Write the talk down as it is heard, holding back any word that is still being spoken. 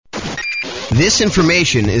This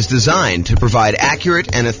information is designed to provide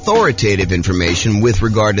accurate and authoritative information with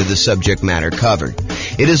regard to the subject matter covered.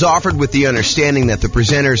 It is offered with the understanding that the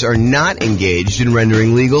presenters are not engaged in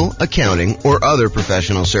rendering legal, accounting, or other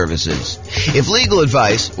professional services. If legal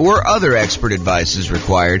advice or other expert advice is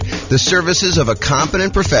required, the services of a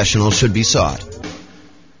competent professional should be sought.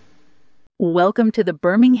 Welcome to the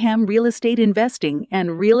Birmingham Real Estate Investing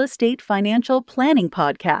and Real Estate Financial Planning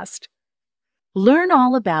Podcast. Learn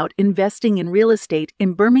all about investing in real estate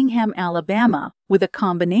in Birmingham, Alabama, with a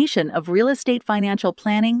combination of real estate financial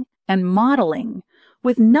planning and modeling,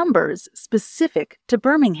 with numbers specific to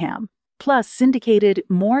Birmingham, plus syndicated,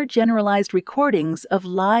 more generalized recordings of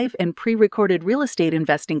live and pre-recorded real estate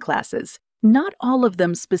investing classes, not all of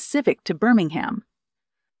them specific to Birmingham.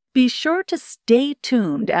 Be sure to stay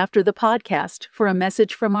tuned after the podcast for a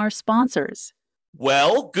message from our sponsors.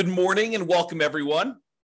 Well, good morning and welcome, everyone.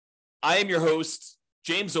 I am your host,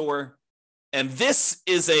 James Orr, and this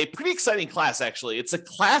is a pretty exciting class, actually. It's a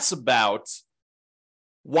class about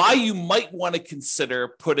why you might want to consider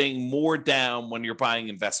putting more down when you're buying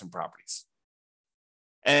investment properties.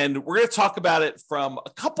 And we're going to talk about it from a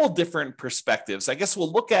couple different perspectives. I guess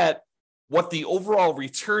we'll look at what the overall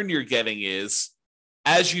return you're getting is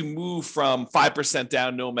as you move from 5%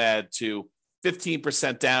 down Nomad to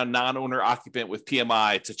 15% down non-owner occupant with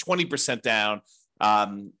PMI to 20% down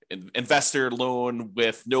investor loan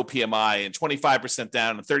with no PMI, and 25%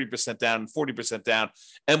 down and 30% down and 40% down.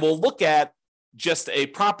 And we'll look at just a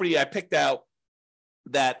property I picked out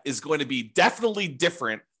that is going to be definitely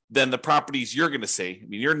different than the properties you're going to see. I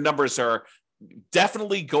mean, your numbers are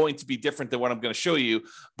definitely going to be different than what I'm going to show you,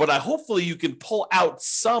 but hopefully you can pull out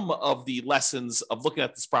some of the lessons of looking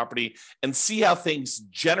at this property and see how things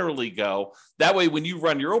generally go. That way, when you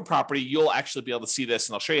run your own property, you'll actually be able to see this,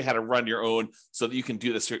 and I'll show you how to run your own so that you can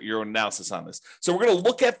do this, your own analysis on this. So we're going to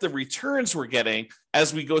look at the returns we're getting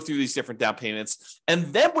as we go through these different down payments.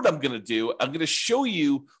 And then what I'm going to do, I'm going to show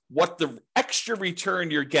you what the extra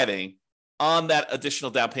return you're getting on that additional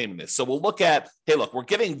down payment is. So we'll look at, hey, look, we're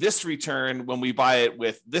getting this return when we buy it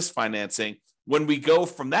with this financing. When we go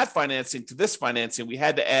from that financing to this financing, we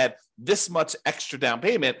had to add this much extra down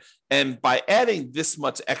payment. And by adding this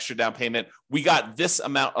much extra down payment, we got this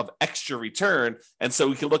amount of extra return. And so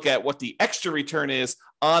we can look at what the extra return is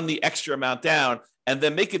on the extra amount down, and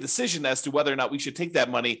then make a decision as to whether or not we should take that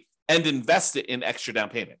money and invest it in extra down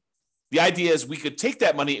payment. The idea is we could take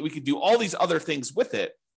that money and we could do all these other things with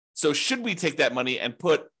it. So should we take that money and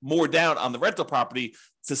put more down on the rental property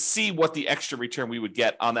to see what the extra return we would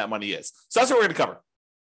get on that money is? So that's what we're going to cover.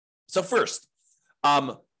 So first,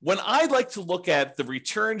 when I like to look at the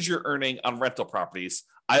returns you're earning on rental properties,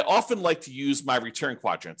 I often like to use my return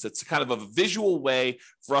quadrants. It's kind of a visual way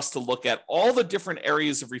for us to look at all the different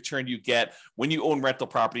areas of return you get when you own rental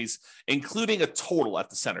properties, including a total at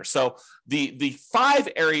the center. So the 5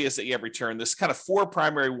 areas that you have return, there's kind of 4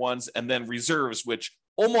 primary ones, and then reserves, which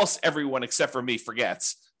almost everyone except for me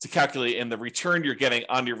forgets to calculate in the return you're getting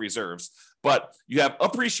on your reserves. But you have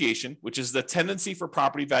appreciation, which is the tendency for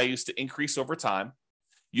property values to increase over time.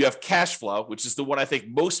 You have cash flow, which is the one I think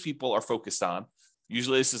most people are focused on.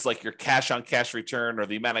 Usually this is like your cash on cash return, or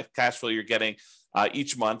the amount of cash flow you're getting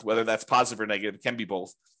each month, whether that's positive or negative. It can be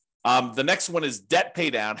both. The next one is debt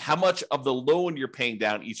pay down, how much of the loan you're paying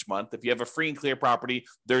down each month. If you have a free and clear property,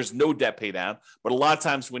 there's no debt pay down. But a lot of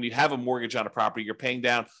times when you have a mortgage on a property, you're paying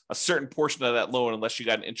down a certain portion of that loan unless you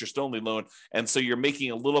got an interest-only loan. And so you're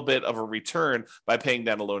making a little bit of a return by paying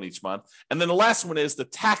down a loan each month. And then the last one is the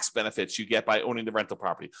tax benefits you get by owning the rental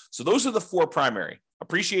property. So those are the 4 primary: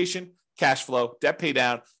 appreciation, cash flow, debt pay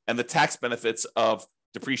down, and the tax benefits of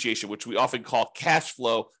depreciation, which we often call cash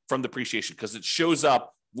flow from depreciation, because it shows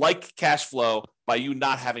up like cash flow by you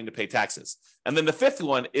not having to pay taxes. And then the 5th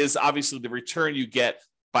one is obviously the return you get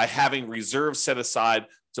by having reserves set aside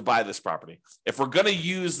to buy this property. If we're going to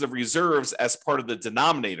use the reserves as part of the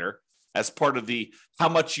denominator, as part of the how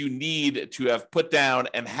much you need to have put down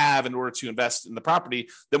and have in order to invest in the property,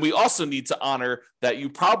 then we also need to honor that you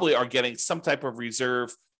probably are getting some type of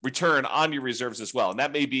reserve return on your reserves as well. And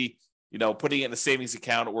that may be, putting it in a savings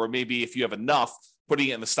account, or maybe if you have enough, putting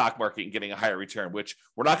it in the stock market and getting a higher return, which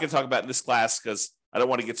we're not going to talk about in this class because I don't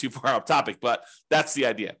want to get too far off topic, but that's the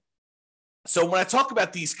idea. So when I talk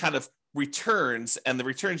about these kind of returns and the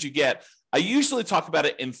returns you get, I usually talk about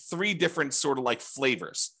it in 3 different sort of like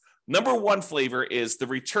flavors. Number 1 flavor is the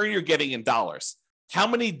return you're getting in dollars. How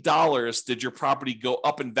many dollars did your property go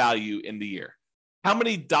up in value in the year? How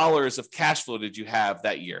many dollars of cash flow did you have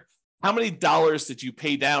that year? how many dollars did you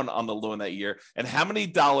pay down on the loan that year, and how many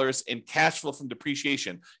dollars in cash flow from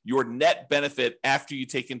depreciation, your net benefit after you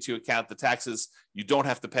take into account the taxes you don't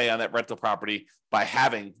have to pay on that rental property by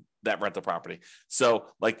having that rental property. So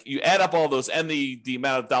like you add up all those and the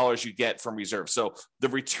amount of dollars you get from reserves. So the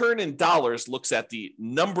return in dollars looks at the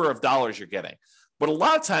number of dollars you're getting. But a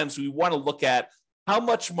lot of times we want to look at how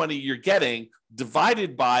much money you're getting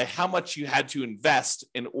divided by how much you had to invest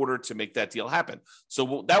in order to make that deal happen.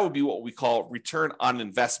 So that would be what we call return on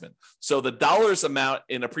investment. So the dollars amount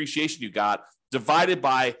in appreciation you got divided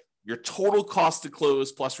by your total cost to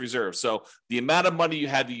close plus reserve. So the amount of money you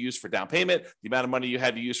had to use for down payment, the amount of money you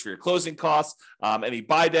had to use for your closing costs, any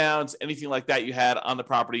buy downs, anything like that you had on the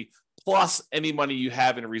property, plus any money you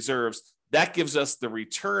have in reserves, that gives us the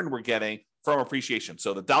return we're getting from appreciation.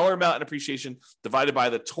 So the dollar amount in appreciation divided by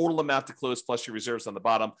the total amount to close plus your reserves on the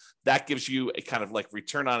bottom, that gives you a kind of like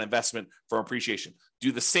return on investment from appreciation.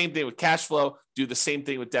 Do the same thing with cash flow, do the same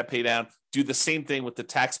thing with debt pay down, do the same thing with the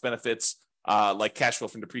tax benefits, like cash flow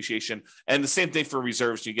from depreciation, and the same thing for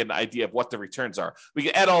reserves. You get an idea of what the returns are. We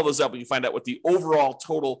can add all those up and you find out what the overall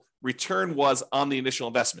total return was on the initial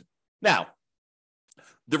investment. Now,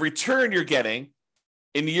 the return you're getting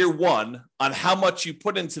in year one on how much you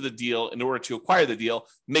put into the deal in order to acquire the deal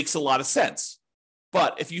makes a lot of sense.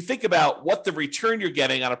 But if you think about what the return you're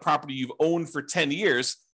getting on a property you've owned for 10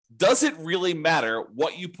 years, does it really matter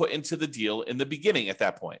what you put into the deal in the beginning at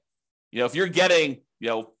that point? If you're getting,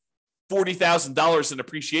 $40,000 in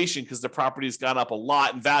appreciation because the property has gone up a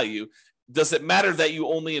lot in value, does it matter that you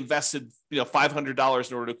only invested,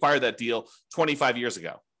 $500 in order to acquire that deal 25 years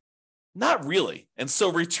ago? Not really. And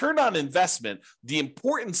so return on investment, the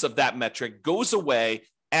importance of that metric goes away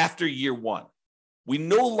after year one. We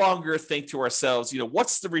no longer think to ourselves,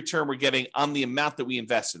 what's the return we're getting on the amount that we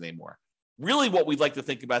invested anymore? Really what we'd like to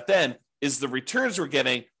think about then is the returns we're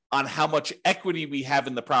getting on how much equity we have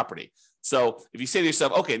in the property. So if you say to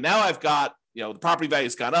yourself, okay, now I've got, the property value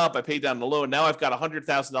has gone up, I paid down the loan, now I've got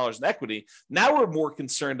 $100,000 in equity. Now we're more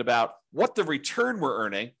concerned about what the return we're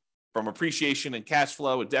earning from appreciation and cash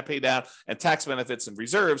flow and debt pay down and tax benefits and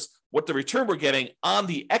reserves, what the return we're getting on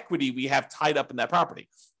the equity we have tied up in that property.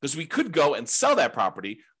 Because we could go and sell that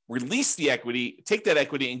property, release the equity, take that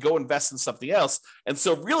equity and go invest in something else. And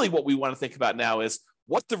so really what we want to think about now is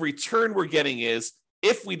what the return we're getting is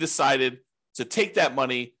if we decided to take that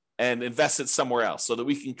money and invest it somewhere else so that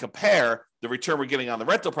we can compare the return we're getting on the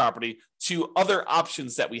rental property to other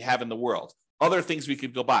options that we have in the world. Other things we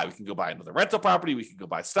could go buy. We can go buy another rental property. We can go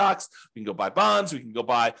buy stocks. We can go buy bonds. We can go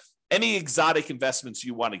buy any exotic investments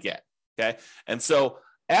you want to get. Okay. And so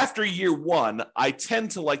after year one, I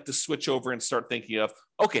tend to like to switch over and start thinking of,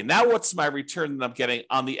 okay, now what's my return that I'm getting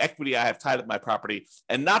on the equity I have tied up in my property?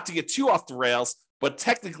 And not to get too off the rails, but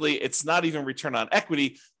technically it's not even return on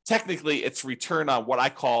equity. Technically it's return on what I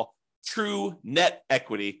call true net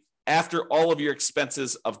equity after all of your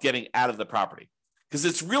expenses of getting out of the property. Because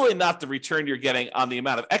it's really not the return you're getting on the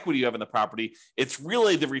amount of equity you have in the property. It's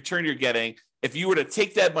really the return you're getting if you were to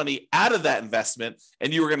take that money out of that investment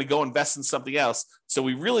and you were going to go invest in something else. So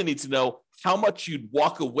we really need to know how much you'd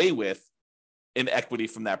walk away with in equity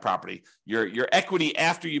from that property. Your equity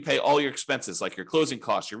after you pay all your expenses, like your closing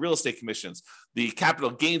costs, your real estate commissions, the capital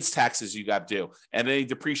gains taxes you got due, and any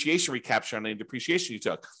depreciation recapture on any depreciation you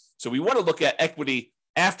took. So we want to look at equity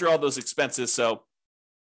after all those expenses. So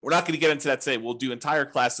we're not going to get into that today. We'll do entire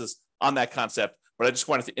classes on that concept, but I just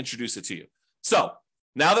wanted to introduce it to you. So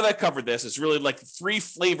now that I covered this, it's really like three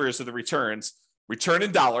flavors of the returns: return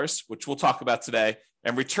in dollars, which we'll talk about today,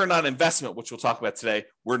 and return on investment, which we'll talk about today.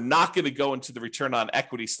 We're not going to go into the return on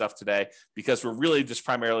equity stuff today because we're really just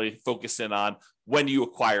primarily focusing on when you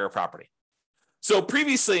acquire a property. So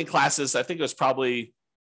previously in classes, I think it was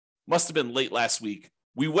must have been late last week,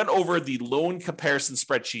 we went over the loan comparison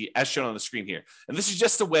spreadsheet as shown on the screen here. And this is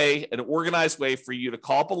just an organized way for you to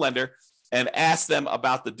call up a lender and ask them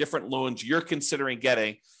about the different loans you're considering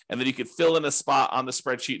getting. And then you could fill in a spot on the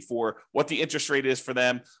spreadsheet for what the interest rate is for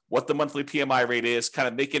them, what the monthly PMI rate is, kind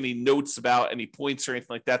of make any notes about any points or anything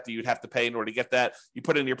like that you'd have to pay in order to get that. You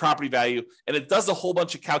put in your property value, and it does a whole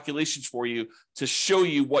bunch of calculations for you to show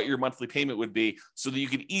you what your monthly payment would be so that you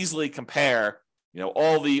can easily compare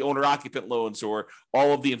all the owner-occupant loans or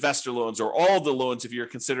all of the investor loans or all of the loans if you're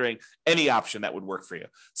considering any option that would work for you.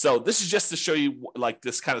 So this is just to show you like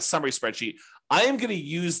this kind of summary spreadsheet. I am going to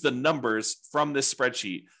use the numbers from this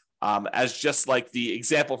spreadsheet as just like the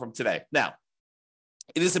example from today. Now,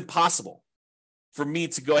 it is impossible for me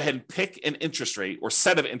to go ahead and pick an interest rate or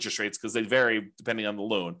set of interest rates because they vary depending on the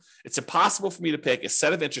loan. It's impossible for me to pick a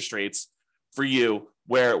set of interest rates for you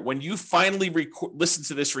where when you finally listen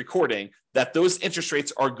to this recording, that those interest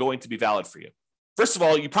rates are going to be valid for you. First of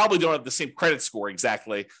all, you probably don't have the same credit score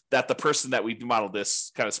exactly that the person that we modeled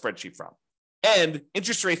this kind of spreadsheet from. And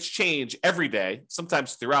interest rates change every day,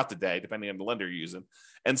 sometimes throughout the day, depending on the lender you're using.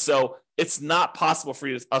 And so it's not possible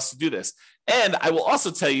for us to do this. And I will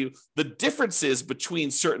also tell you the differences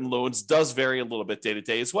between certain loans does vary a little bit day to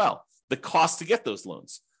day as well. The cost to get those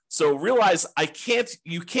loans. So realize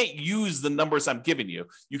you can't use the numbers I'm giving you.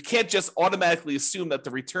 You can't just automatically assume that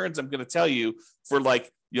the returns I'm going to tell you for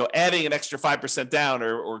adding an extra 5% down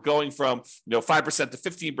or going from 5% to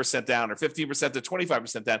 15% down or 15% to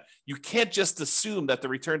 25% down. You can't just assume that the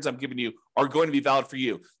returns I'm giving you are going to be valid for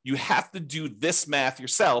you. You have to do this math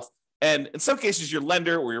yourself. And in some cases, your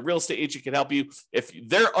lender or your real estate agent can help you. If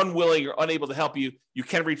they're unwilling or unable to help you, you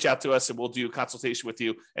can reach out to us and we'll do a consultation with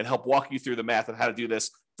you and help walk you through the math on how to do this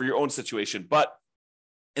for your own situation. But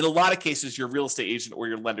in a lot of cases, your real estate agent or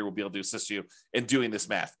your lender will be able to assist you in doing this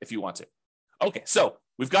math if you want to. Okay, so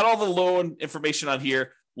we've got all the loan information on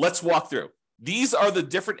here. Let's walk through. These are the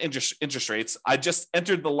different interest rates. I just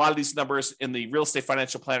entered a lot of these numbers in the Real Estate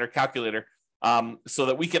Financial Planner calculator so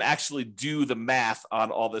that we can actually do the math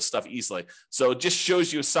on all this stuff easily. So it just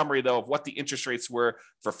shows you a summary, though, of what the interest rates were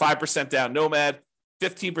for 5% down Nomad,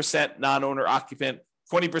 15% non-owner occupant,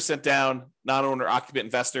 20% down non-owner occupant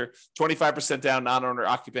investor, 25% down non-owner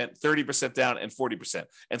occupant, 30% down, and 40%.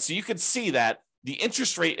 And so you can see that the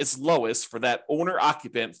interest rate is lowest for that owner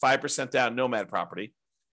occupant 5% down Nomad property.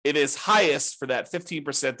 It is highest for that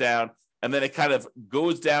 15% down, and then it kind of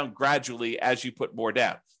goes down gradually as you put more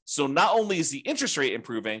down. So not only is the interest rate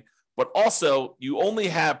improving, but also you only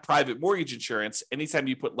have private mortgage insurance anytime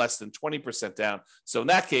you put less than 20% down. So in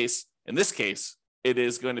this case, it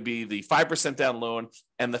is going to be the 5% down loan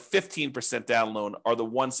and the 15% down loan are the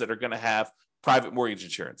ones that are going to have private mortgage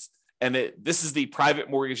insurance. And this is the private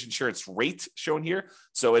mortgage insurance rate shown here.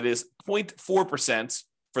 So it is 0.4%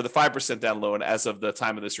 for the 5% down loan as of the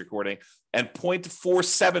time of this recording and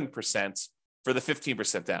 0.47% for the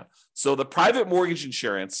 15% down. So the private mortgage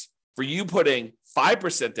insurance for you putting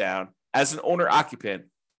 5% down as an owner occupant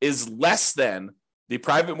is less than the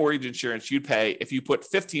private mortgage insurance you'd pay if you put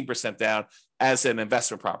 15% down as an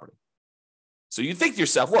investment property. So you think to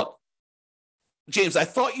yourself, look, James, I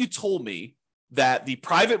thought you told me that the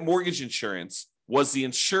private mortgage insurance was the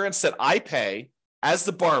insurance that I pay as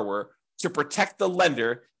the borrower to protect the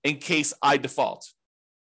lender in case I default.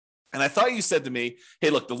 And I thought you said to me, hey,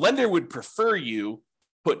 look, the lender would prefer you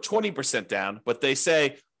put 20% down, but they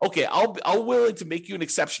say, okay, I'll willing to make you an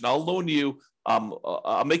exception. I'll loan you,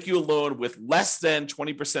 I'll make you a loan with less than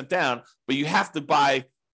 20% down, but you have to buy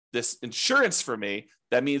this insurance for me.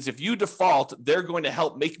 That means if you default, they're going to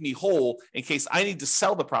help make me whole in case I need to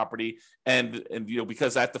sell the property and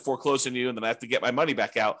because I have to foreclose on you and then I have to get my money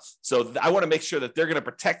back out. So I want to make sure that they're going to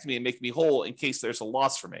protect me and make me whole in case there's a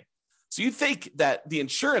loss for me. So you think that the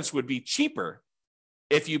insurance would be cheaper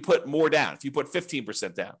if you put more down, if you put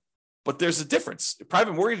 15% down. But there's a difference.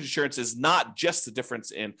 Private mortgage insurance is not just the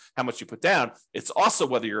difference in how much you put down. It's also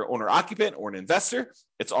whether you're an owner-occupant or an investor.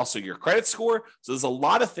 It's also your credit score. So there's a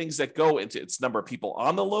lot of things that go into its number of people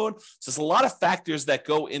on the loan. So there's a lot of factors that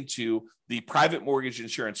go into the private mortgage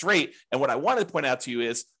insurance rate. And what I wanted to point out to you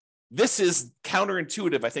is this is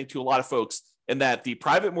counterintuitive, I think, to a lot of folks in that the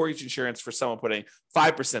private mortgage insurance for someone putting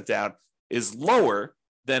 5% down is lower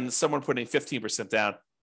than someone putting 15% down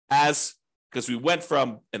because we went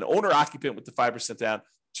from an owner occupant with the 5% down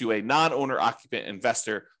to a non-owner occupant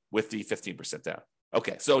investor with the 15% down.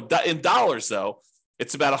 Okay, so in dollars, though,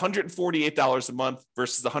 it's about $148 a month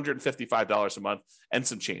versus $155 a month and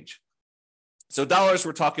some change. So dollars,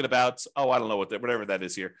 we're talking about, I don't know whatever that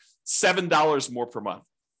is here, $7 more per month.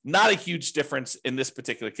 Not a huge difference in this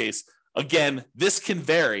particular case. Again, this can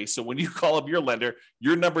vary. So when you call up your lender,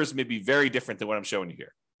 your numbers may be very different than what I'm showing you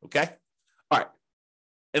here. Okay? All right.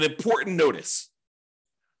 An important notice.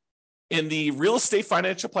 In the Real Estate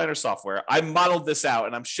Financial Planner software, I modeled this out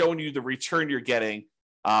and I'm showing you the return you're getting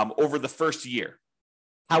over the first year.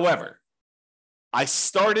 However, I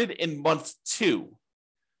started in month 2.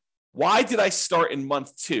 Why did I start in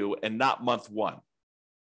month 2 and not month 1?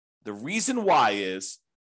 The reason why is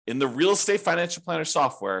in the Real Estate Financial Planner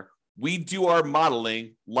software, we do our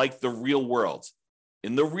modeling like the real world.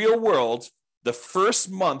 In the real world, the first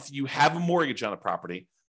month you have a mortgage on a property,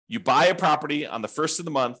 you buy a property on the first of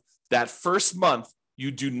the month, that first month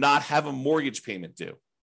you do not have a mortgage payment due.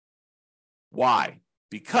 Why?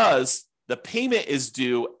 Because the payment is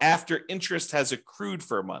due after interest has accrued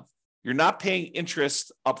for a month. You're not paying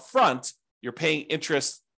interest up front, you're paying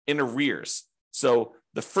interest in arrears. So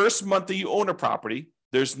the first month that you own a property,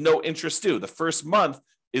 there's no interest due. The first month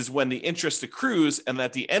is when the interest accrues, and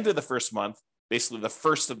at the end of the first month, basically the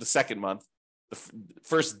first of the second month, the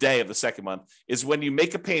first day of the second month, is when you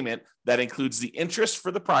make a payment that includes the interest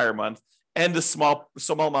for the prior month and the small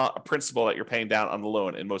amount of principal that you're paying down on the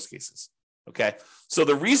loan in most cases. Okay. So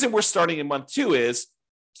the reason we're starting in month 2 is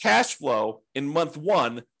cash flow in month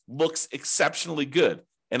 1 looks exceptionally good.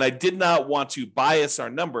 And I did not want to bias our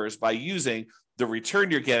numbers by using the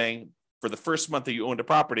return you're getting for the first month that you owned a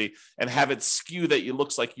property and have it skew that it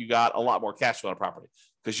looks like you got a lot more cash flow on a property,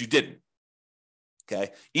 because you didn't.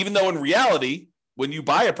 Okay. Even though in reality, when you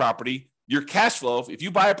buy a property, your cash flow, if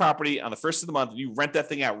you buy a property on the first of the month and you rent that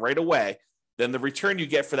thing out right away, then the return you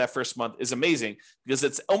get for that first month is amazing, because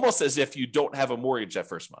it's almost as if you don't have a mortgage that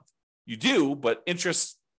first month. You do, but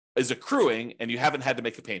interest is accruing and you haven't had to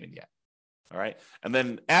make a payment yet. All right. And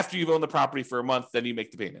then after you've owned the property for a month, then you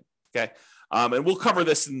make the payment. Okay. And we'll cover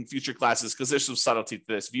this in future classes because there's some subtlety to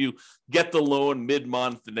this. If you get the loan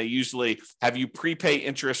mid-month and they usually have you prepay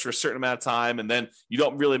interest for a certain amount of time, and then you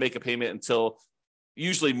don't really make a payment until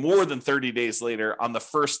usually more than 30 days later on the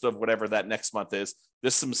first of whatever that next month is.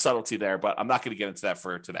 There's some subtlety there, but I'm not going to get into that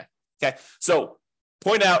for today. Okay. So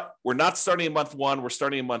point out, we're not starting in month 1, we're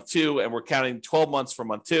starting in month 2, and we're counting 12 months from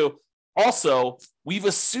month 2. Also, we've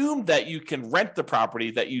assumed that you can rent the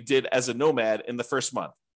property that you did as a nomad in the first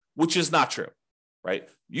month, which is not true, right?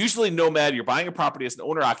 Usually nomad, you're buying a property as an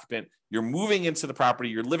owner occupant, you're moving into the property,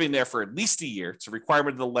 you're living there for at least a year. It's a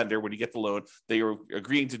requirement of the lender when you get the loan that you're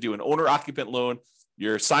agreeing to do an owner occupant loan.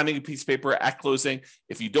 You're signing a piece of paper at closing.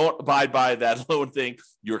 If you don't abide by that loan thing,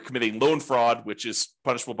 you're committing loan fraud, which is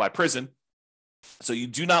punishable by prison. So you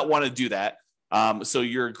do not want to do that. So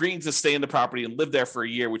you're agreeing to stay in the property and live there for a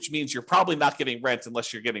year, which means you're probably not getting rent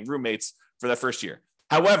unless you're getting roommates for that first year.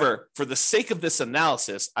 However, for the sake of this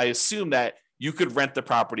analysis, I assume that you could rent the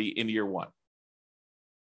property in year 1.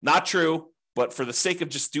 Not true, but for the sake of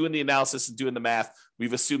just doing the analysis and doing the math,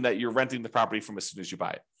 we've assumed that you're renting the property from as soon as you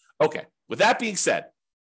buy it. Okay, with that being said,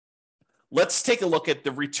 let's take a look at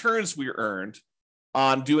the returns we earned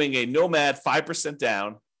on doing a nomad 5%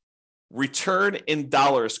 down return in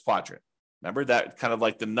dollars quadrant. Remember that kind of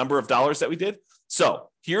like the number of dollars that we did? So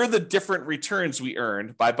here are the different returns we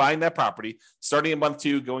earned by buying that property, starting in month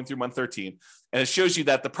 2, going through month 13. And it shows you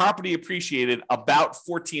that the property appreciated about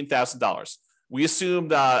 $14,000. We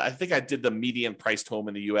assumed, I think I did the median priced home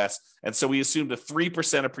in the US. And so we assumed a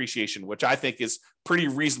 3% appreciation, which I think is pretty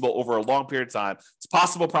reasonable over a long period of time. It's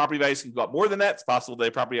possible property values can go up more than that. It's possible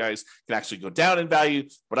that property values can actually go down in value.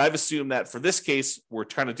 But I've assumed that for this case, we're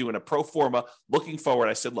trying to do in a pro forma looking forward.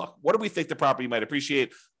 I said, look, what do we think the property might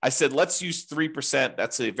appreciate? I said, let's use 3%.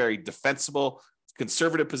 That's a very defensible,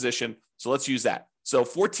 conservative position. So let's use that. So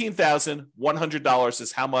 $14,100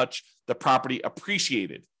 is how much the property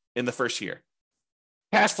appreciated in the first year.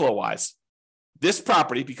 Cash flow wise, this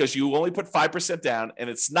property, because you only put 5% down and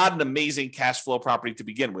it's not an amazing cash flow property to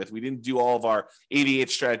begin with. We didn't do all of our 88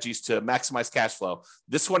 strategies to maximize cash flow.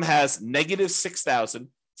 This one has negative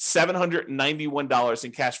 $6,791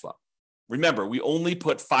 in cash flow. Remember, we only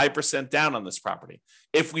put 5% down on this property.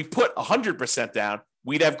 If we put 100% down,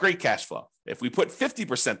 we'd have great cash flow. If we put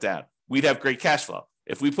 50% down, we'd have great cash flow.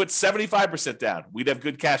 If we put 75% down, we'd have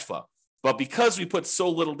good cash flow. But because we put so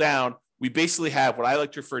little down, we basically have what I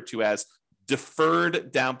like to refer to as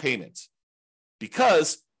deferred down payments,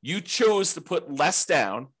 because you chose to put less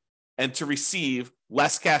down and to receive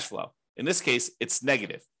less cash flow. In this case, it's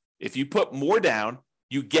negative. If you put more down,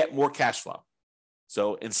 you get more cash flow.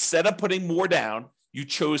 So instead of putting more down, you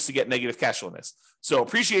chose to get negative cash flow in this. So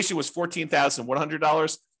appreciation was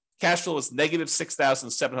 $14,100. Cash flow was negative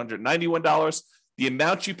 $6,791. The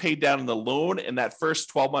amount you paid down in the loan in that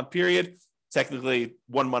first 12-month period, technically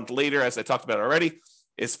 1 month later, as I talked about already,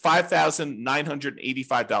 is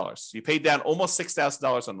 $5,985. So you paid down almost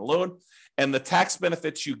 $6,000 on the loan, and the tax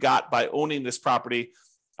benefits you got by owning this property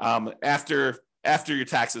after your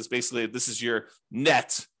taxes, basically this is your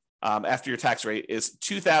net after your tax rate, is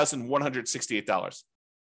 $2,168.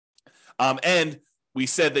 And we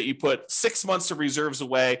said that you put 6 months of reserves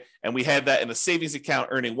away, and we had that in a savings account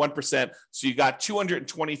earning 1%. So you got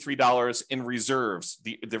 $223 in reserves,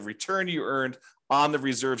 the return you earned on the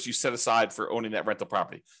reserves you set aside for owning that rental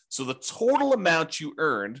property. So the total amount you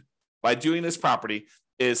earned by doing this property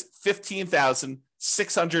is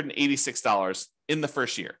 $15,686 in the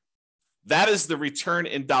first year. That is the return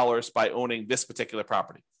in dollars by owning this particular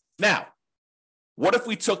property. Now, what if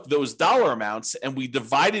we took those dollar amounts and we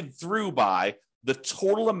divided through by the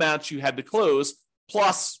total amount you had to close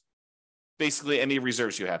plus basically any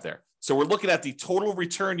reserves you have there? So we're looking at the total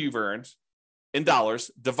return you've earned in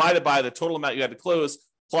dollars divided by the total amount you had to close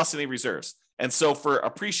plus any reserves. And so for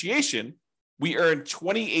appreciation, we earned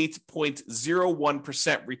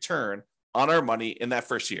 28.01% return on our money in that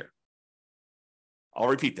first year. I'll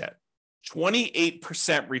repeat that.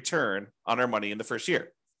 28% return on our money in the first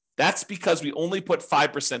year. That's because we only put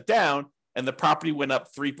 5% down and the property went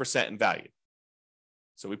up 3% in value.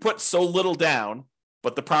 So we put so little down,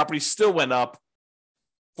 but the property still went up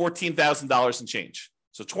 $14,000 and change.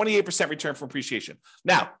 So 28% return from appreciation.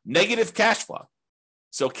 Now, negative cash flow.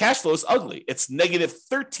 So cash flow is ugly. It's negative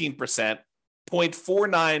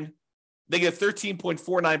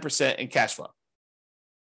 13.49% in cash flow.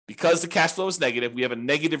 Because the cash flow is negative, we have a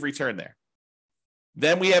negative return there.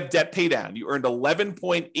 Then we have debt pay down. You earned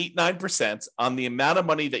 11.89% on the amount of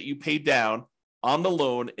money that you paid down on the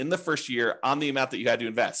loan in the first year on the amount that you had to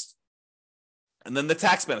invest. And then the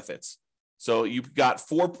tax benefits. So you got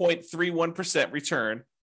 4.31% return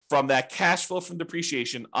from that cash flow from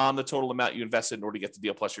depreciation on the total amount you invested in order to get the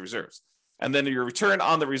deal plus your reserves. And then your return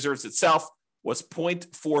on the reserves itself was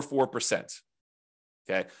 0.44%.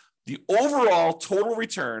 Okay. The overall total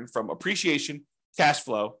return from appreciation, cash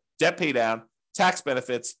flow, debt pay down, tax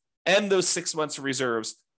benefits, and those 6 months of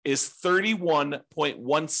reserves is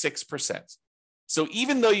 31.16%. So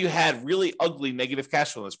even though you had really ugly negative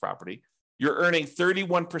cash flow in this property, you're earning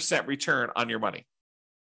 31% return on your money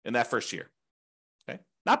in that first year. Okay,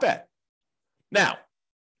 not bad. Now,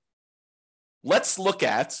 let's look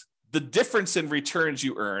at the difference in returns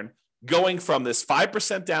you earn going from this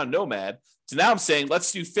 5% down nomad to now I'm saying,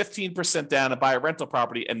 let's do 15% down and buy a rental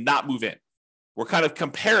property and not move in. We're kind of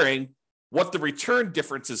comparing what the return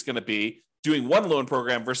difference is going to be doing one loan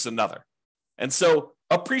program versus another. And so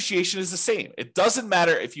appreciation is the same. It doesn't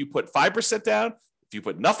matter if you put 5% down, if you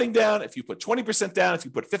put nothing down, if you put 20% down, if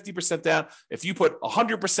you put 50% down, if you put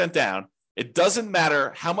 100% down, it doesn't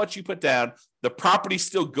matter how much you put down. The property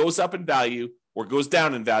still goes up in value or goes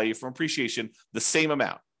down in value from appreciation the same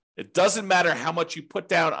amount. It doesn't matter how much you put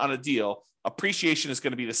down on a deal. Appreciation is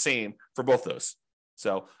going to be the same for both those.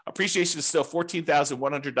 So appreciation is still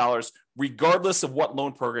 $14,100 regardless of what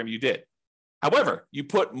loan program you did. However, you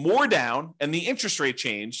put more down and the interest rate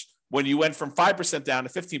changed when you went from 5% down to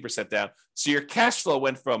 15% down. So your cash flow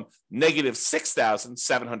went from negative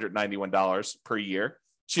 $6,791 per year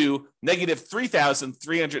to negative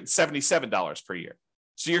 $3,377 per year.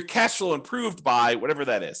 So your cash flow improved by whatever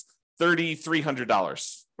that is,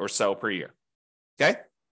 $3,300 or so per year. Okay.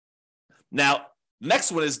 Now,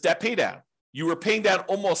 next one is debt pay down. You were paying down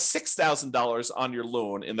almost $6,000 on your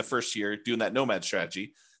loan in the first year doing that nomad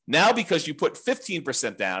strategy. Now, because you put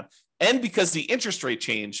 15% down and because the interest rate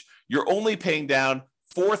changed, you're only paying down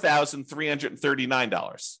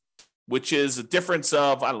 $4,339, which is a difference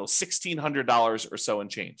of, $1,600 or so and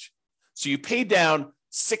change. So you pay down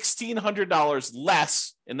 $1,600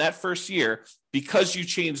 less in that first year because you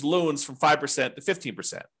changed loans from 5% to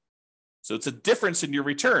 15%. So it's a difference in your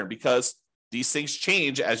return because these things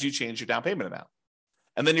change as you change your down payment amount.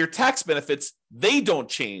 And then your tax benefits, they don't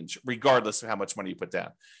change regardless of how much money you put down.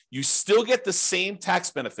 You still get the same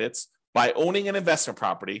tax benefits by owning an investment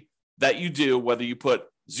property that you do, whether you put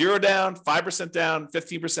 0 down, 5% down,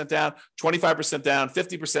 15% down, 25% down,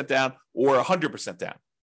 50% down, or 100% down.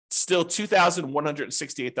 Still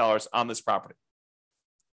 $2,168 on this property.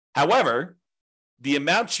 However, the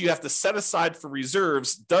amount you have to set aside for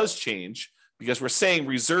reserves does change because we're saying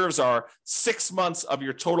reserves are 6 months of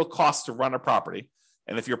your total cost to run a property.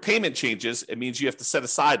 And if your payment changes, it means you have to set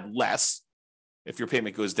aside less if your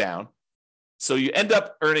payment goes down. So you end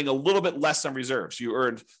up earning a little bit less on reserves. You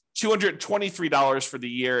earned $223 for the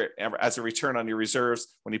year as a return on your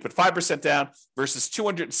reserves when you put 5% down versus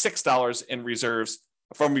 $206 in reserves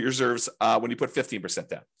from your reserves when you put 15%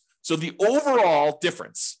 down. So the overall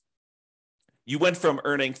difference, you went from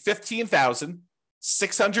earning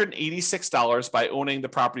 $15,686 by owning the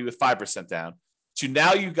property with 5% down to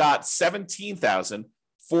now you got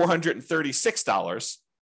 $17,436.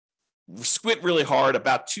 Squint really hard,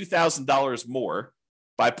 about $2,000 more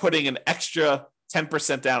by putting an extra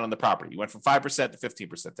 10% down on the property. You went from 5% to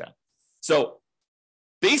 15% down. So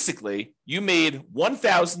basically, you made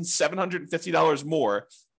 $1,750 more,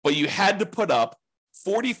 but you had to put up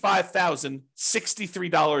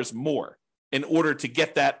 $45,063 more in order to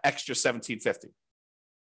get that extra $1,750.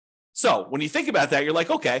 So when you think about that, you're like,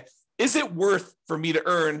 okay, is it worth for me to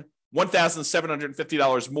earn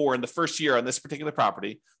 $1,750 more in the first year on this particular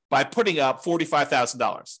property by putting up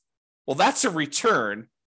 $45,000? Well, that's a return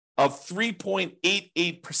of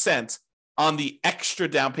 3.88% on the extra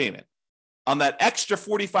down payment. On that extra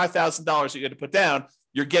 $45,000 that you had to put down,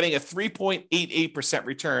 you're getting a 3.88%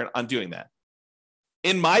 return on doing that.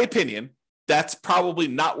 In my opinion, that's probably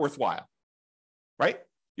not worthwhile, right?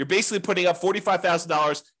 You're basically putting up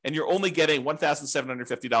 $45,000 and you're only getting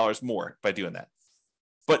 $1,750 more by doing that.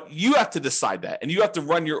 But you have to decide that, and you have to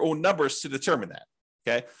run your own numbers to determine that.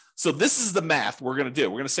 Okay. So this is the math we're going to do.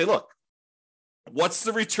 We're going to say, look, what's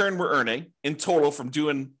the return we're earning in total from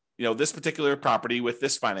doing, this particular property with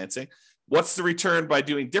this financing? What's the return by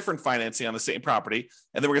doing different financing on the same property?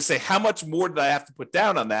 And then we're going to say, how much more did I have to put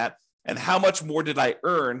down on that? And how much more did I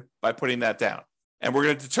earn by putting that down? And we're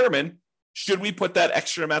going to determine, should we put that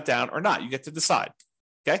extra amount down or not? You get to decide.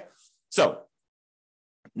 Okay. So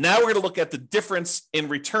now we're going to look at the difference in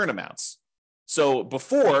return amounts. So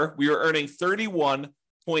before, we were earning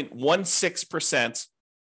 31.16%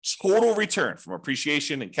 total return from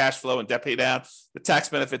appreciation and cash flow and debt pay down, the tax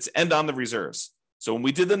benefits, and on the reserves. So when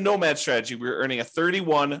we did the Nomad strategy, we were earning a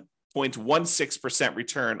 31.16%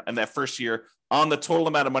 return on that first year on the total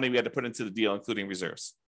amount of money we had to put into the deal, including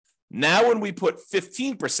reserves. Now, when we put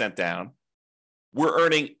 15% down, we're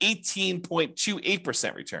earning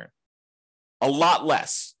 18.28% return. A lot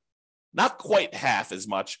less. Not quite half as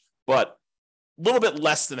much, but a little bit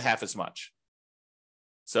less than half as much.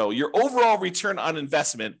 So your overall return on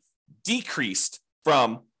investment decreased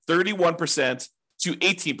from 31% to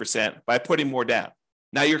 18% by putting more down.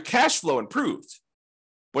 Now your cash flow improved,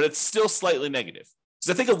 but it's still slightly negative.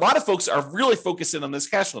 Because I think a lot of folks are really focusing on this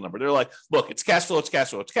cash flow number. They're like, look, it's cash flow, it's cash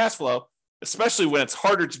flow, it's cash flow, especially when it's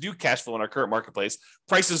harder to do cash flow in our current marketplace.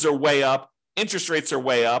 Prices are way up, interest rates are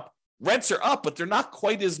way up, rents are up, but they're not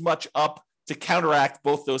quite as much up to counteract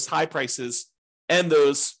both those high prices and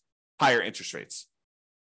those higher interest rates.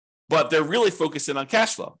 But they're really focusing on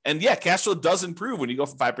cash flow. And yeah, cash flow does improve when you go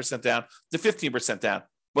from 5% down to 15% down,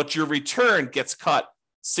 but your return gets cut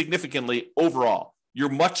significantly overall. You're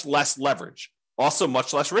much less leverage, also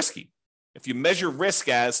much less risky. If you measure risk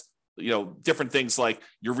as different things like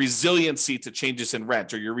your resiliency to changes in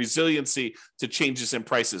rent, or your resiliency to changes in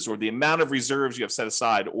prices, or the amount of reserves you have set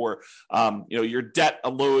aside, or your debt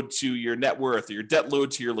load to your net worth, or your debt load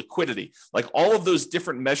to your liquidity, like all of those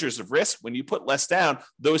different measures of risk, when you put less down,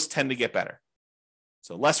 those tend to get better.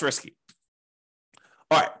 So less risky.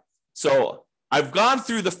 All right. So I've gone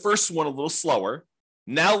through the first one a little slower.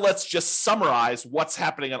 Now let's just summarize what's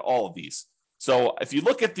happening on all of these. So if you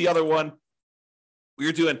look at the other one, we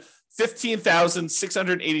were doing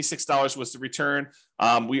 $15,686 was the return.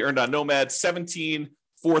 We earned on Nomad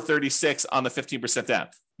 $17,436 on the 15% down.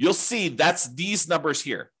 You'll see that's these numbers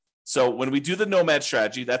here. So when we do the Nomad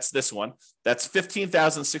strategy, that's this one. That's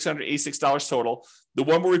 $15,686 total. The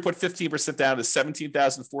one where we put 15% down is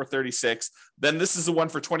 $17,436. Then this is the one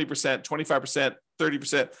for 20%, 25%,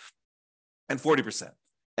 30%, and 40%.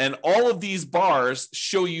 And all of these bars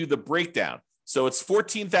show you the breakdown. So it's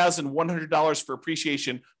 $14,100 for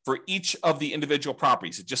appreciation for each of the individual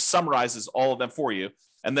properties. It just summarizes all of them for you.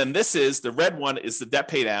 And then this is, the red one is the debt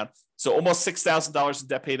pay down. So almost $6,000 in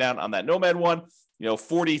debt pay down on that Nomad one,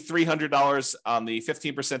 $4,300 on the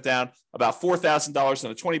 15% down, about $4,000 on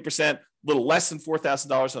the 20%, a little less than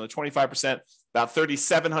 $4,000 on the 25%, about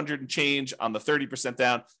 $3,700 and change on the 30%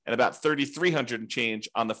 down, and about $3,300 and change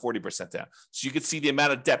on the 40% down. So you can see the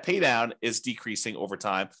amount of debt pay down is decreasing over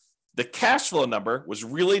time. The cash flow number was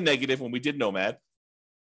really negative when we did Nomad,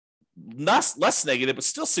 not less negative, but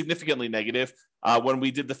still significantly negative when we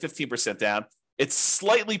did the 15% down. It's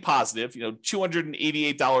slightly positive,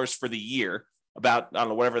 $288 for the year, about, I don't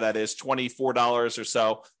know, whatever that is, $24 or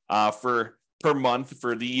so per month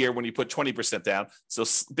for the year when you put 20% down. So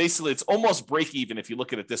basically it's almost break even if you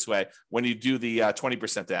look at it this way when you do the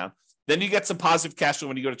 20% down. Then you get some positive cash flow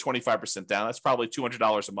when you go to 25% down. That's probably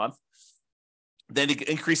 $200 a month. Then it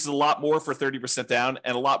increases a lot more for 30% down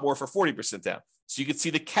and a lot more for 40% down. So you can see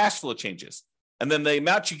the cash flow changes. And then the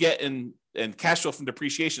amount you get in cash flow from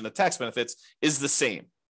depreciation, the tax benefits, is the same.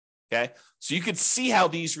 Okay. So you can see how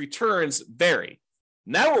these returns vary.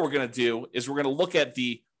 Now what we're going to do is we're going to look at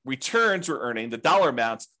the returns we're earning, the dollar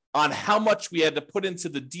amounts, on how much we had to put into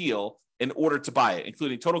the deal in order to buy it,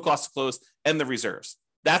 including total cost to close and the reserves.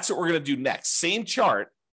 That's what we're going to do next. Same chart,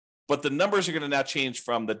 but the numbers are going to now change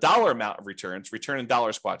from the dollar amount of returns, return in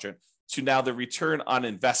dollars quadrant, to now the return on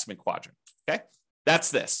investment quadrant. Okay, that's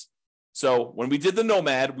this. So when we did the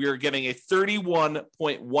Nomad, we were getting a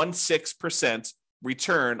 31.16%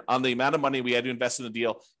 return on the amount of money we had to invest in the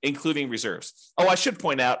deal, including reserves. Oh, I should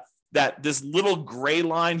point out that this little gray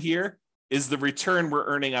line here is the return we're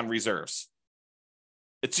earning on reserves.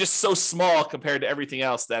 It's just so small compared to everything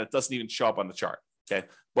else that it doesn't even show up on the chart. Okay,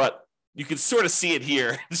 but you can sort of see it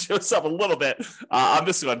here. It shows up a little bit on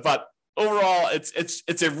this one, but overall,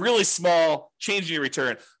 it's a really small change in your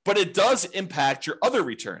return, but it does impact your other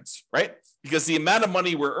returns, right? Because the amount of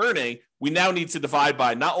money we're earning, we now need to divide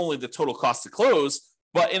by not only the total cost to close,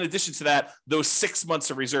 But in addition to that, those 6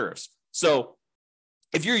 months of reserves. So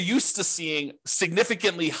if you're used to seeing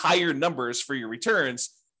significantly higher numbers for your returns,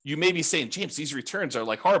 you may be saying, James, these returns are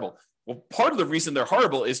like horrible. Well, part of the reason they're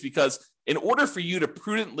horrible is because in order for you to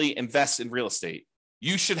prudently invest in real estate,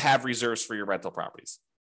 you should have reserves for your rental properties.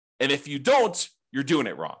 And if you don't, you're doing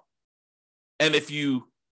it wrong. And if you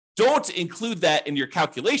don't include that in your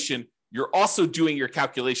calculation, you're also doing your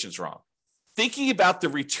calculations wrong. Thinking about the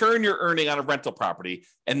return you're earning on a rental property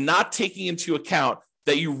and not taking into account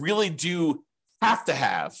that you really do have to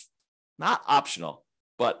have, not optional,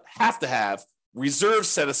 but have to have reserves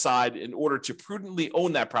set aside in order to prudently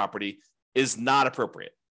own that property is not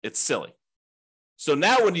appropriate. It's silly. So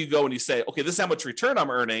now when you go and you say, okay, this is how much return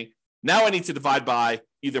I'm earning, now I need to divide by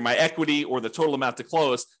either my equity or the total amount to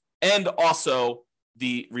close and also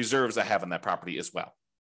the reserves I have on that property as well.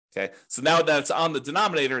 Okay, so now that it's on the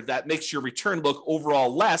denominator, that makes your return look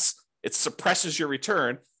overall less. It suppresses your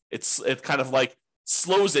return. It kind of like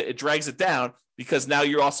slows it. It drags it down because now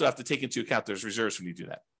you also have to take into account those reserves when you do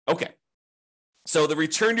that. Okay, so the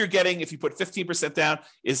return you're getting if you put 15% down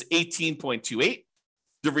is 18.28.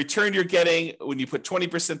 The return you're getting when you put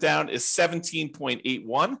 20% down is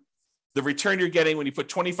 17.81. The return you're getting when you put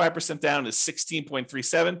 25% down is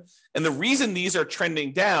 16.37. And the reason these are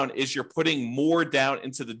trending down is you're putting more down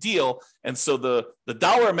into the deal. And so the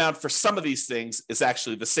dollar amount for some of these things is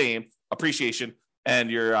actually the same, appreciation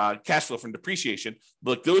and your cash flow from depreciation.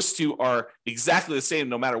 Look, those two are exactly the same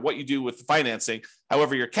no matter what you do with the financing.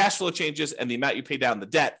 However, your cash flow changes and the amount you pay down the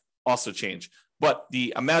debt also change. But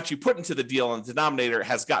the amount you put into the deal on the denominator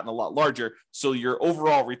has gotten a lot larger. So your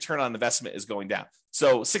overall return on investment is going down.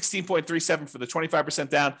 So 16.37 for the 25%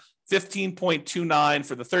 down, 15.29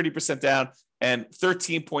 for the 30% down, and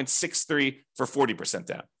 13.63 for 40%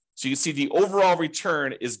 down. So you can see the overall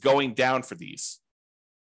return is going down for these.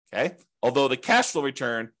 Okay. Although the cash flow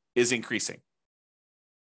return is increasing.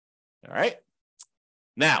 All right.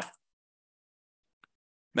 Now,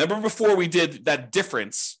 remember before we did that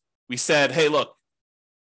difference, we said, hey, look,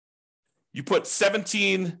 you put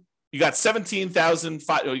you got $1,750,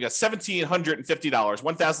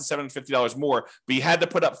 $1,750 more, but you had to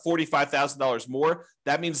put up $45,000 more.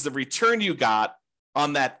 That means the return you got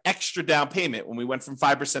on that extra down payment when we went from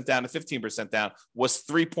 5% down to 15% down was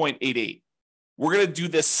 3.88. We're going to do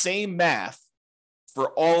this same math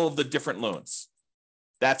for all of the different loans.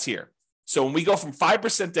 That's here. So when we go from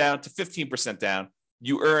 5% down to 15% down,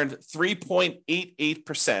 you earned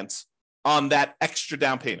 3.88% on that extra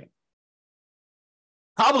down payment.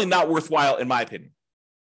 Probably not worthwhile, in my opinion.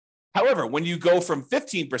 However, when you go from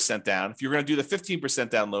 15% down, if you're going to do the 15%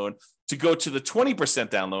 down loan to go to the 20%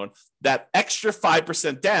 down loan, that extra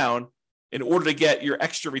 5% down, in order to get your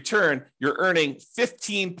extra return, you're earning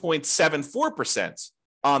 15.74%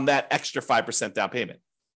 on that extra 5% down payment.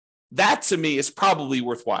 That to me is probably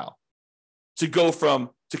worthwhile. To come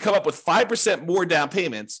up with 5% more down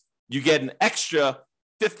payments, you get an extra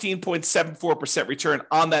 15.74% return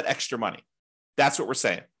on that extra money. That's what we're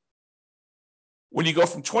saying. When you go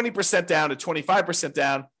from 20% down to 25%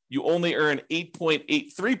 down, you only earn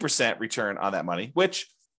 8.83% return on that money, which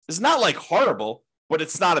is not like horrible, but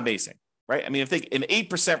it's not amazing, right? I mean, I think an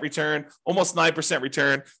 8% return, almost 9%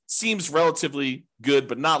 return seems relatively good,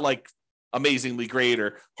 but not like amazingly great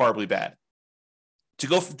or horribly bad. To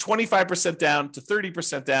go from 25% down to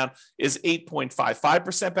 30% down is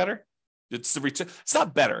 8.55% better. It's the return. It's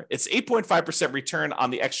not better. It's 8.5% return on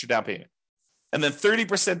the extra down payment. And then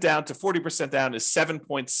 30% down to 40% down is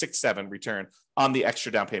 7.67 return on the extra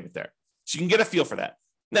down payment there. So you can get a feel for that.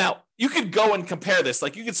 Now, you could go and compare this.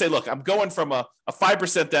 Like you could say, look, I'm going from a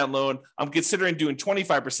 5% down loan. I'm considering doing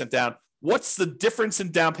 25% down. What's the difference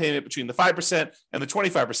in down payment between the 5% and the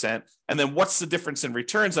 25%? And then what's the difference in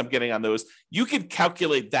returns I'm getting on those? You could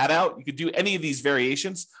calculate that out. You could do any of these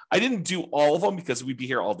variations. I didn't do all of them because we'd be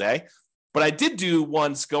here all day. But I did do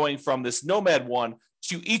ones going from this Nomad one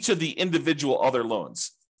to each of the individual other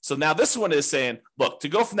loans. So now this one is saying, look, to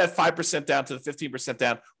go from that 5% down to the 15%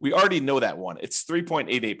 down, we already know that one. It's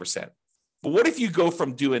 3.88%. But what if you go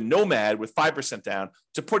from doing Nomad with 5% down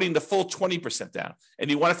to putting the full 20% down? And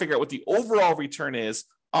you want to figure out what the overall return is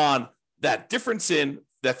on that difference in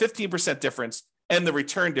that 15% difference and the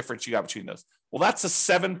return difference you got between those. Well, that's a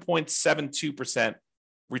 7.72%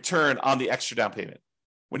 return on the extra down payment.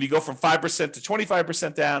 When you go from 5% to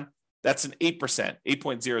 25% down, that's an 8%,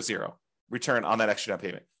 8.00 return on that extra down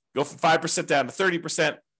payment. Go from 5% down to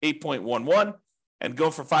 30%, 8.11, and go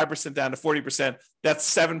from 5% down to 40%,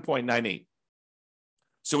 that's 7.98.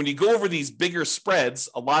 So when you go over these bigger spreads,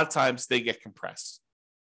 a lot of times they get compressed,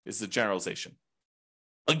 is the generalization.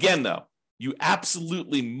 Again, though, you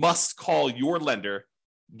absolutely must call your lender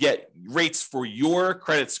get rates for your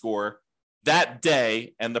credit score that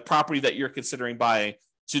day and the property that you're considering buying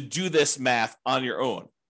to do this math on your own.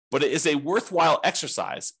 But it is a worthwhile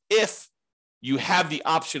exercise if you have the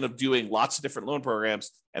option of doing lots of different loan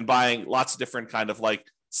programs and buying lots of different kind of like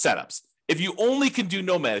setups. If you only can do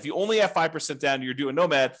Nomad, if you only have 5% down, you're doing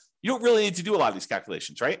Nomad, you don't really need to do a lot of these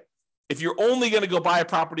calculations, right? If you're only going to go buy a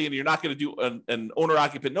property and you're not going to do an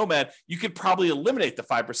owner-occupant Nomad, you could probably eliminate the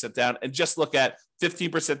 5% down and just look at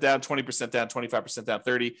 15% down, 20% down, 25% down,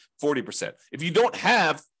 30, 40%. If you don't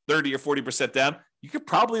have 30 or 40% down, you could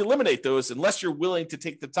probably eliminate those unless you're willing to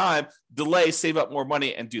take the time, delay, save up more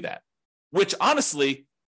money, and do that, which honestly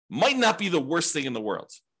might not be the worst thing in the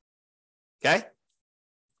world. Okay?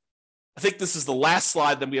 I think this is the last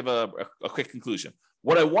slide, then we have a quick conclusion.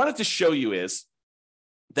 What I wanted to show you is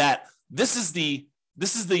that this is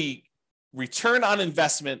the return on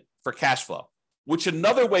investment for cash flow, which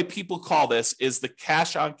another way people call this is the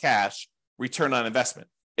cash on cash return on investment.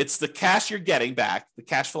 It's the cash you're getting back, the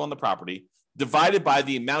cash flow on the property, divided by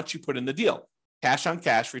the amount you put in the deal. Cash on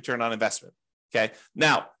cash return on investment. Okay.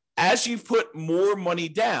 Now, as you put more money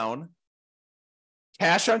down,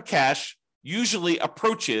 cash on cash usually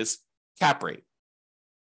approaches cap rate.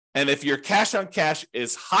 And if your cash on cash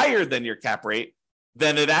is higher than your cap rate,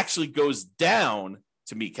 then it actually goes down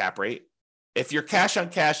to meet cap rate. If your cash on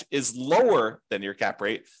cash is lower than your cap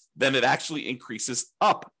rate, then it actually increases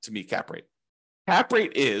up to meet cap rate. Cap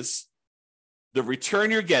rate is the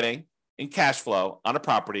return you're getting in cash flow on a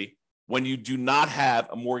property when you do not have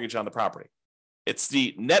a mortgage on the property. It's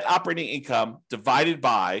the net operating income divided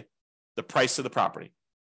by the price of the property.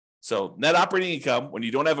 So net operating income, when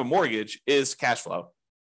you don't have a mortgage, is cash flow.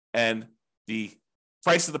 And the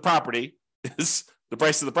price of the property is the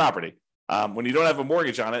price of the property. When you don't have a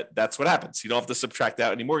mortgage on it, that's what happens. You don't have to subtract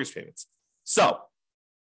out any mortgage payments. So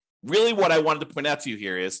really what I wanted to point out to you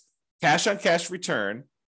here is cash on cash return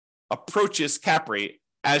approaches cap rate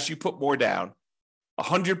as you put more down.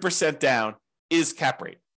 100% down is cap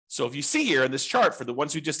rate. So if you see here in this chart for the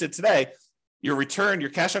ones we just did today, your return, your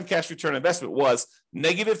cash on cash return on investment was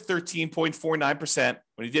negative 13.49%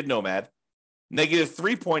 when you did Nomad, negative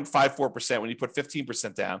 3.54% when you put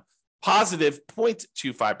 15% down, positive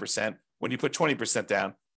 0.25% when you put 20%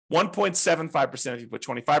 down, 1.75% if you put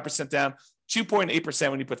 25% down,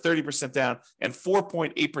 2.8% when you put 30% down, and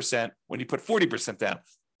 4.8% when you put 40% down.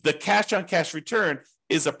 The cash on cash return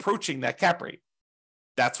is approaching that cap rate.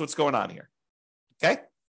 That's what's going on here. Okay?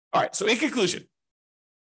 All right. So in conclusion,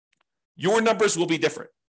 your numbers will be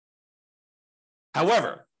different.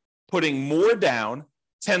 However, putting more down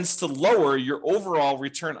tends to lower your overall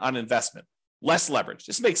return on investment. Less leverage.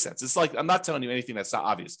 This makes sense. It's like I'm not telling you anything that's not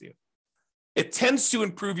obvious to you. It tends to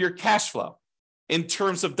improve your cash flow in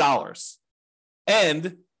terms of dollars.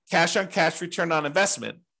 And cash on cash return on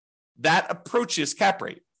investment, that approaches cap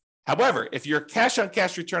rate. However, if your cash on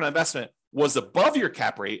cash return on investment was above your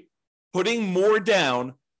cap rate, putting more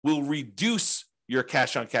down will reduce your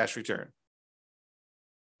cash on cash return.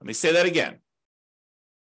 Let me say that again.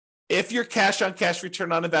 If your cash on cash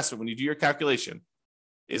return on investment, when you do your calculation,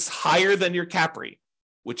 is higher than your cap rate,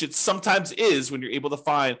 which it sometimes is when you're able to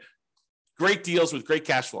find great deals with great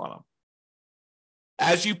cash flow on them.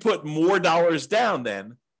 As you put more dollars down,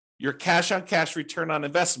 then your cash on cash return on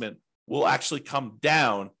investment will actually come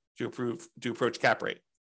down to approach cap rate.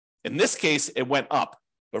 In this case, it went up,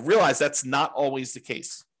 but realize that's not always the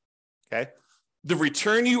case. Okay. The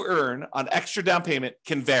return you earn on extra down payment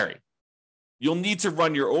can vary. You'll need to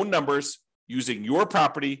run your own numbers using your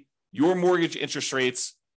property, your mortgage interest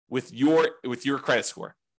rates with your credit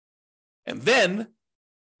score. And then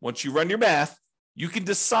once you run your math, you can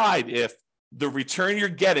decide if the return you're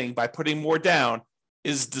getting by putting more down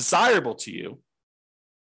is desirable to you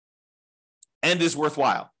and is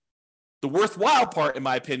worthwhile. The worthwhile part, in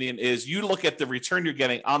my opinion, is you look at the return you're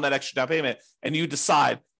getting on that extra down payment and you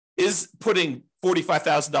decide, is putting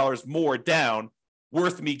 $45,000 more down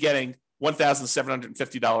worth me getting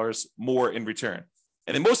 $1,750 more in return?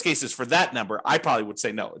 And in most cases, for that number, I probably would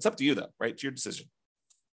say no. It's up to you, though, right? It's your decision.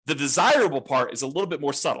 The desirable part is a little bit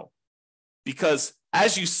more subtle because,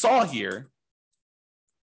 as you saw here,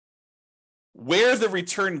 where the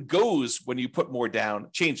return goes when you put more down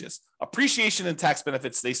changes. Appreciation and tax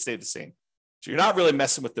benefits, they stay the same. So you're not really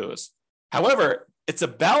messing with those. However, it's a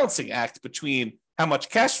balancing act between how much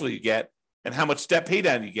cash flow you get and how much debt pay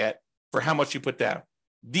down you get for how much you put down.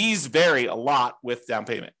 These vary a lot with down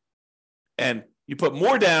payment. And you put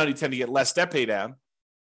more down, you tend to get less debt pay down,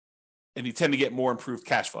 and you tend to get more improved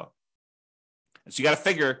cash flow. And so you got to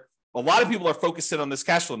figure, a lot of people are focusing on this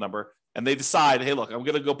cash flow number. and they decide, hey, look, I'm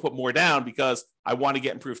going to go put more down because I want to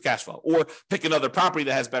get improved cash flow, or pick another property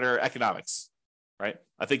that has better economics, right?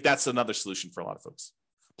 I think that's another solution for a lot of folks.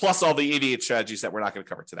 Plus all the 88 strategies that we're not going to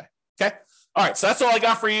cover today. Okay. All right. So that's all I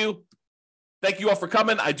got for you. Thank you all for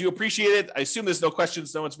coming. I do appreciate it. I assume there's no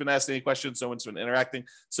questions. No one's been asking any questions. No one's been interacting.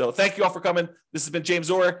 So thank you all for coming. This has been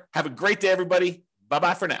James Orr. Have a great day, everybody.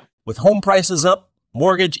 Bye-bye for now. With home prices up,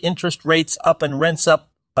 mortgage interest rates up, and rents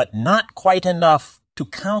up, but not quite enough to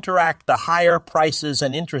counteract the higher prices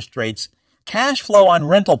and interest rates, cash flow on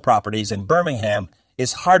rental properties in Birmingham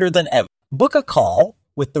is harder than ever. Book a call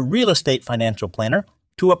with the Real Estate Financial Planner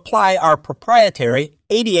to apply our proprietary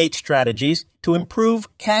 88 strategies to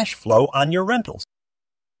improve cash flow on your rentals.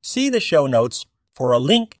 See the show notes for a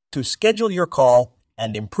link to schedule your call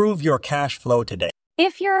and improve your cash flow today.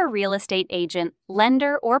 If you're a real estate agent,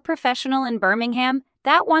 lender, or professional in Birmingham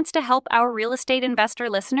that wants to help our real estate investor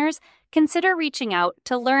listeners, consider reaching out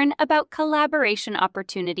to learn about collaboration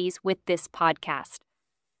opportunities with this podcast.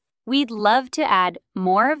 We'd love to add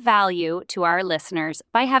more value to our listeners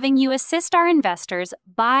by having you assist our investors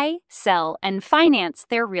buy, sell, and finance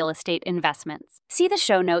their real estate investments. See the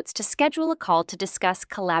show notes to schedule a call to discuss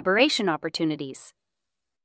collaboration opportunities.